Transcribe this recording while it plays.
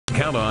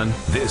count on.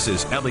 This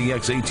is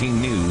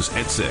LEX18 News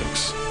at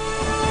 6.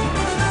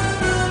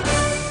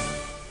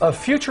 A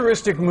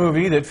futuristic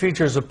movie that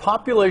features a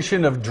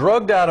population of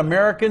drugged-out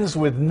Americans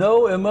with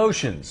no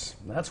emotions.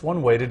 That's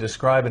one way to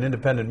describe an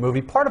independent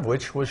movie, part of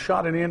which was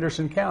shot in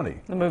Anderson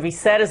County. The movie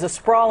set is a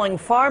sprawling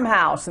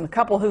farmhouse, and the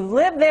couple who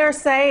live there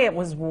say it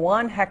was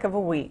one heck of a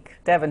week.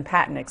 Devin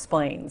Patton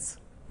explains.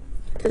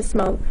 To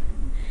smoke.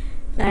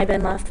 And I've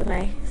been left with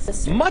my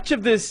sister. Much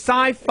of this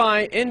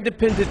sci-fi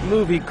independent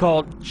movie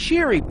called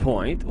Cheery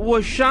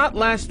was shot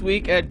last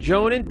week at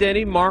Joan and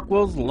Denny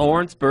Markwell's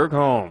Lawrenceburg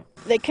home.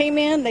 They came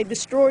in, they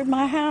destroyed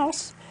my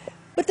house,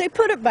 but they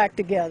put it back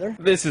together.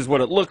 This is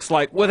what it looks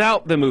like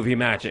without the movie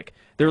magic.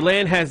 Their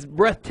land has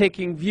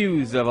breathtaking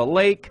views of a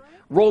lake,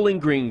 rolling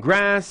green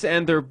grass,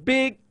 and their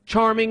big,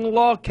 charming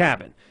log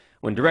cabin.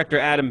 When director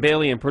Adam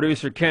Bailey and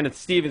producer Kenneth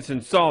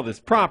Stevenson saw this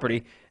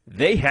property,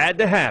 they had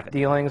to have it.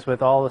 Dealings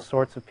with all the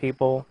sorts of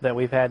people that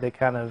we've had to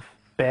kind of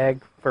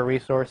beg for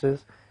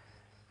resources.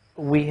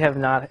 We have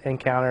not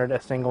encountered a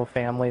single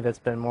family that's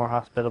been more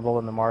hospitable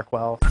than the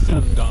Markwell.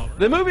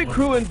 The movie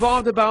crew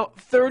involved about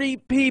 30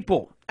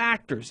 people,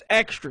 actors,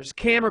 extras,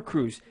 camera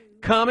crews,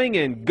 coming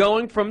and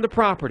going from the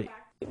property.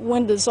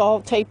 Windows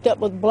all taped up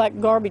with black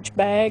garbage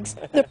bags.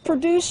 The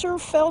producer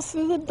fell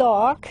through the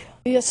dock.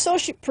 The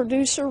associate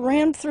producer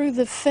ran through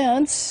the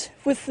fence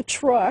with the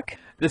truck.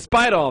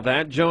 Despite all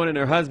that, Joan and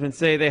her husband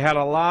say they had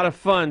a lot of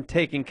fun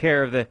taking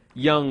care of the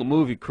young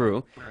movie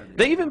crew.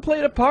 They even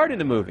played a part in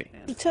the movie.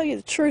 To tell you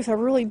the truth, I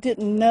really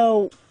didn't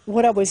know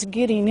what I was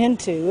getting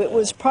into. It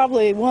was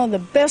probably one of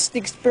the best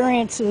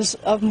experiences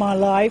of my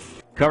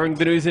life. Covering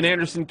the news in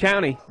Anderson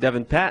County,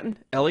 Devin Patton,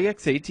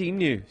 LEX18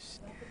 News.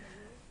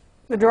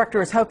 The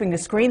director is hoping to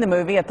screen the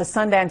movie at the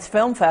Sundance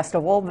Film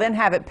Festival, then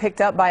have it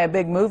picked up by a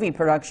big movie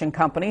production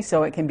company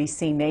so it can be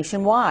seen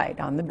nationwide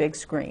on the big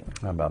screen.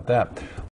 How about that?